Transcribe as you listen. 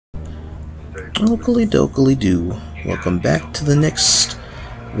Oakley dokley do. Welcome back to the next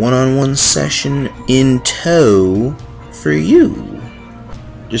one-on-one session in tow for you.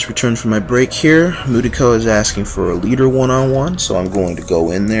 Just returned from my break here. Mudeco is asking for a leader one-on-one, so I'm going to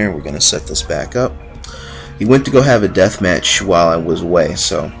go in there. We're going to set this back up. He went to go have a deathmatch while I was away,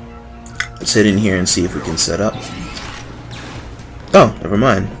 so let's head in here and see if we can set up. Oh, never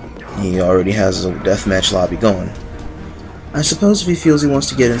mind. He already has a deathmatch lobby going. I suppose if he feels he wants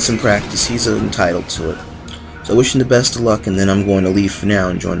to get in some practice, he's entitled to it. So I wish him the best of luck, and then I'm going to leave for now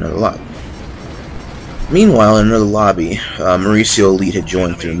and join another lobby. Meanwhile, in another lobby, Mauricio Elite had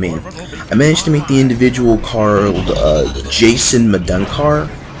joined through me. I managed to meet the individual called jamesmadencar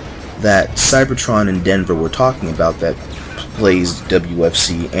that Cybertron and Denver were talking about that plays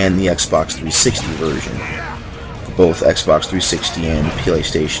WFC and the Xbox 360 version. Both Xbox 360 and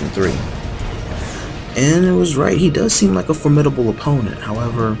PlayStation 3. And it was right, he does seem like a formidable opponent.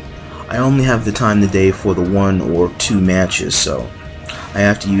 However, I only have the time today for the 1 or 2 matches, so I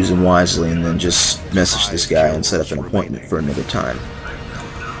have to use him wisely and then just message this guy and set up an appointment for another time.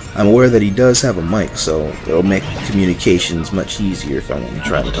 I'm aware that he does have a mic, so it'll make communications much easier if I want to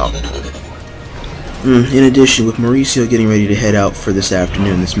try to talk to him. In addition, with Mauricio getting ready to head out for this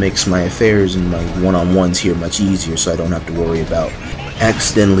afternoon, this makes my affairs and my one-on-ones here much easier, so I don't have to worry about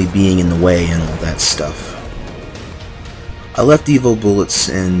accidentally being in the way and all that stuff. I left Evo Bullets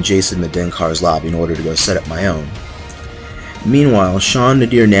in Jason Madencar's lobby in order to go set up my own. Meanwhile, Sean,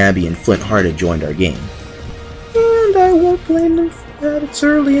 Nadir Nabby, and Flint Hart had joined our game. And I won't blame them for that, it's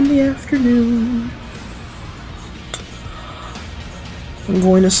early in the afternoon. I'm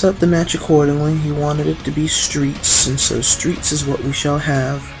going to set the match accordingly. He wanted it to be streets, and so streets is what we shall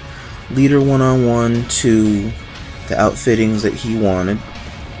have. Leader one-on-one to the outfittings that he wanted.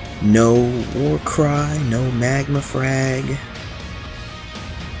 No war cry, no magma frag.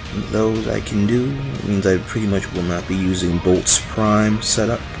 Those I can do. It means I pretty much will not be using Bolt's Prime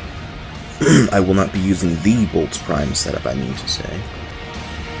setup. I will not be using the Bolt's Prime setup, I mean to say.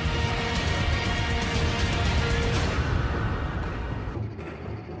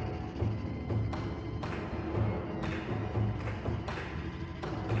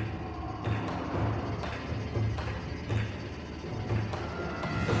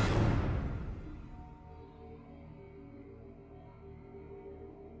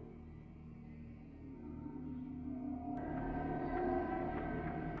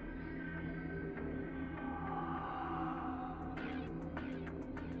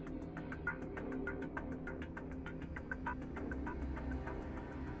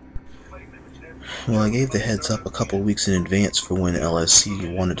 Well, I gave the heads up a couple weeks in advance for when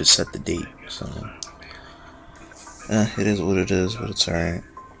LSC wanted to set the date, so it is what it is, but it's alright.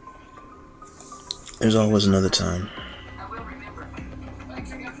 There's always another time.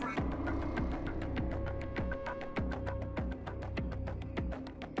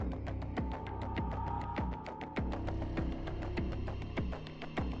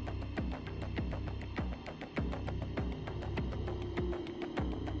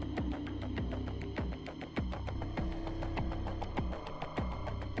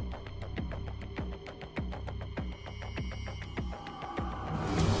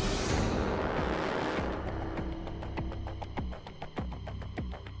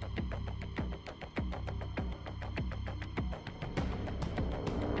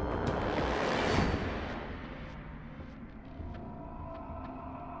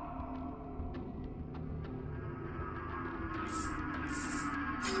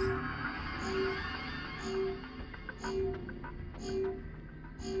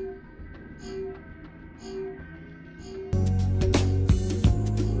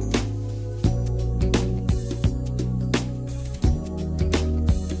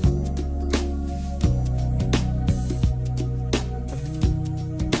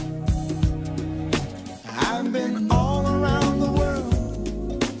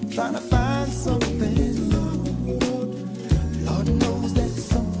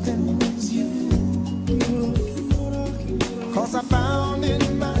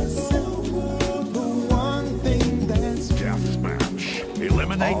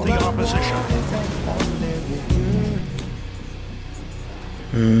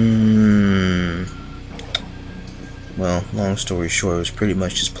 Well, long story short, it was pretty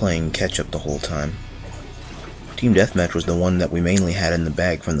much just playing catch-up the whole time. Team Deathmatch was the one that we mainly had in the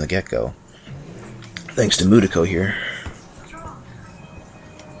bag from the get-go. Thanks to Mudeco here.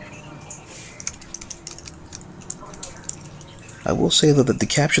 I will say though that the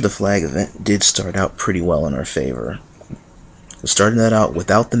Capture the Flag event did start out pretty well in our favor. Starting that out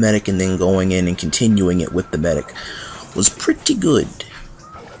without the medic and then going in and continuing it with the medic was pretty good.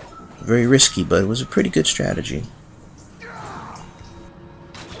 Very risky, but it was a pretty good strategy.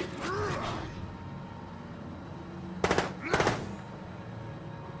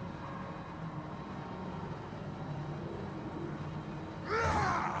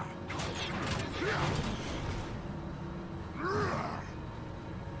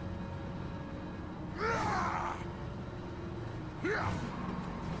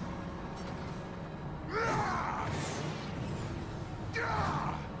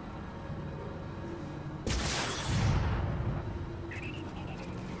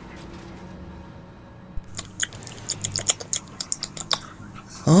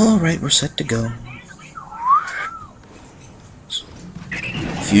 Alright, we're set to go.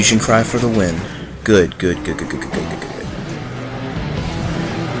 Fusion cry for the win. Good, good, good, good, good, good, good, good, good.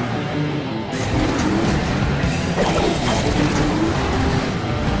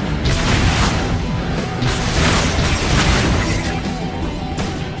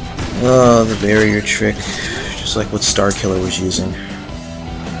 Oh, the barrier trick. Just like what Starkiller was using.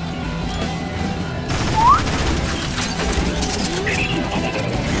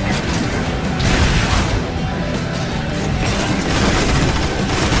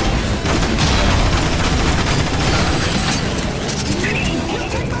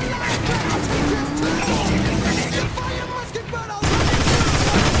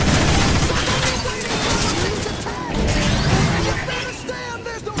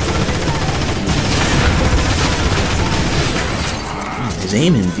 His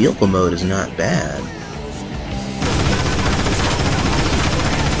aim in vehicle mode is not bad.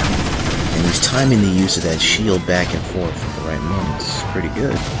 And he's timing the use of that shield back and forth at the right moments. Pretty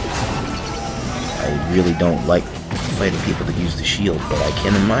good. I really don't like fighting people that use the shield, but I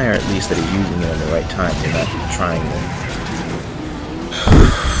can admire at least that he's using it at the right time. They're not trying to...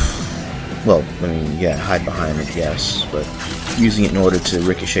 Well, I mean, yeah, hide behind it, yes, but using it in order to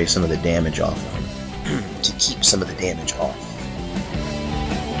ricochet some of the damage off of him. To keep some of the damage off.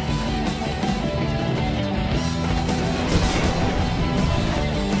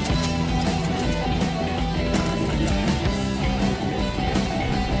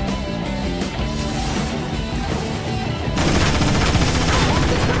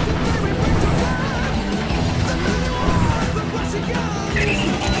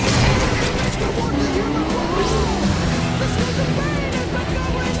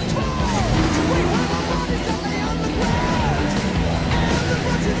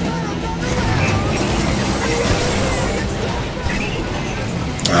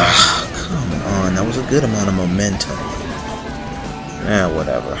 That was a good amount of momentum.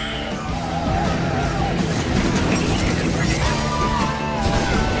 Whatever.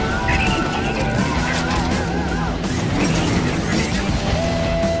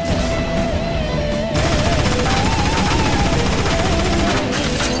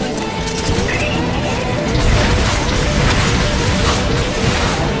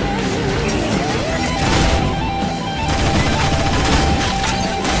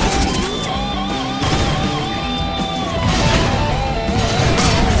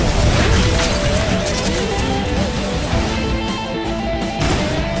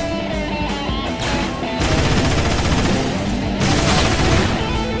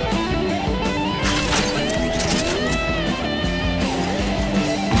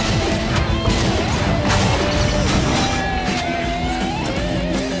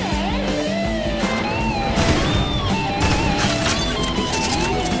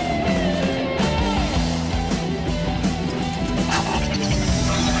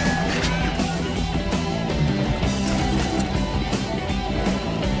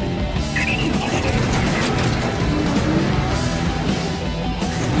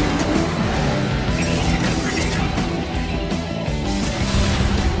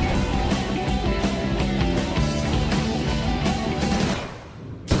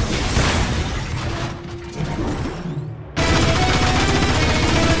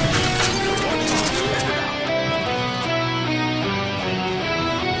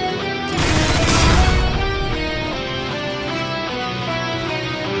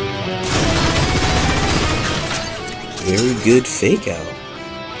 Very good fake out.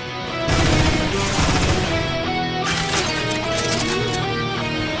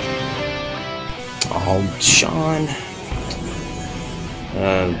 Oh, Sean.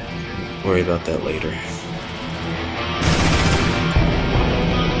 Worry about that later.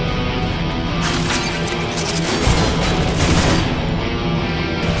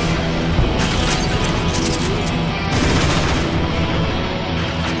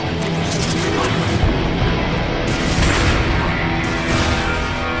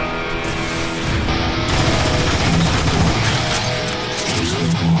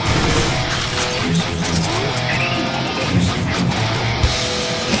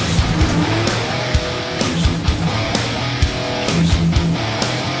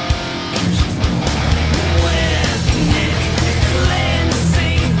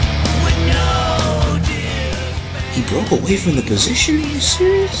 broke away from the position? Are you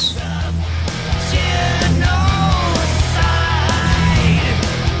serious?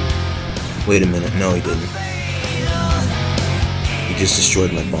 Wait a minute, no he didn't. He just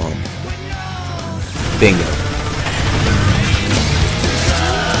destroyed my bomb. Bingo.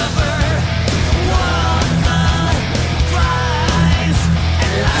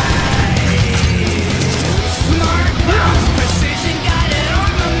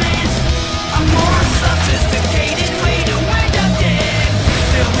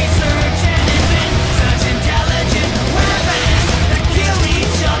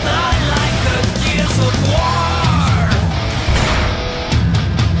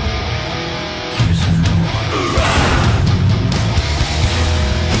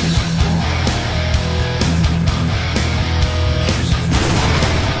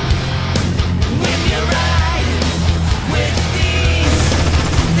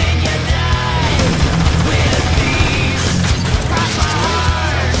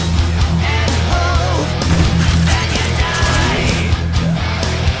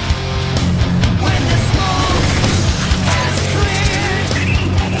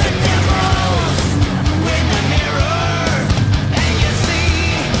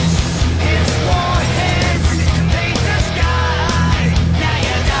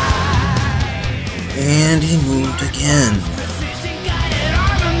 And he moved again.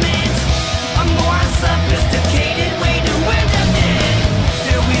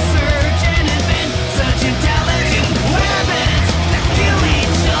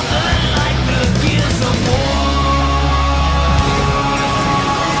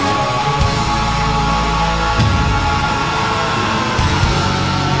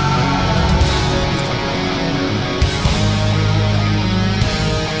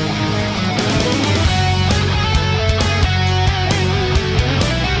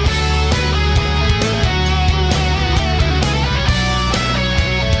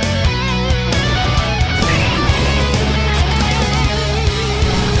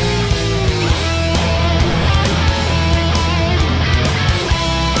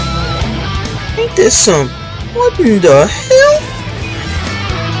 Ain't this some... what in the hell?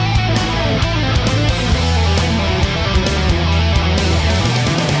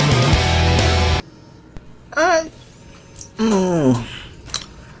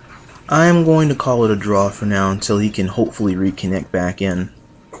 I'm going to call it a draw for now until he can hopefully reconnect back in.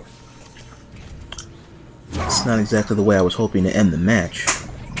 It's not exactly the way I was hoping to end the match,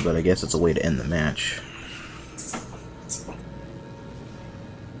 but I guess it's a way to end the match.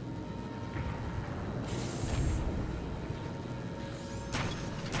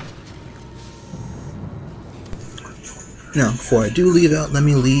 Now, before I do leave out, let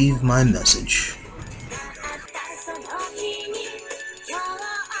me leave my message.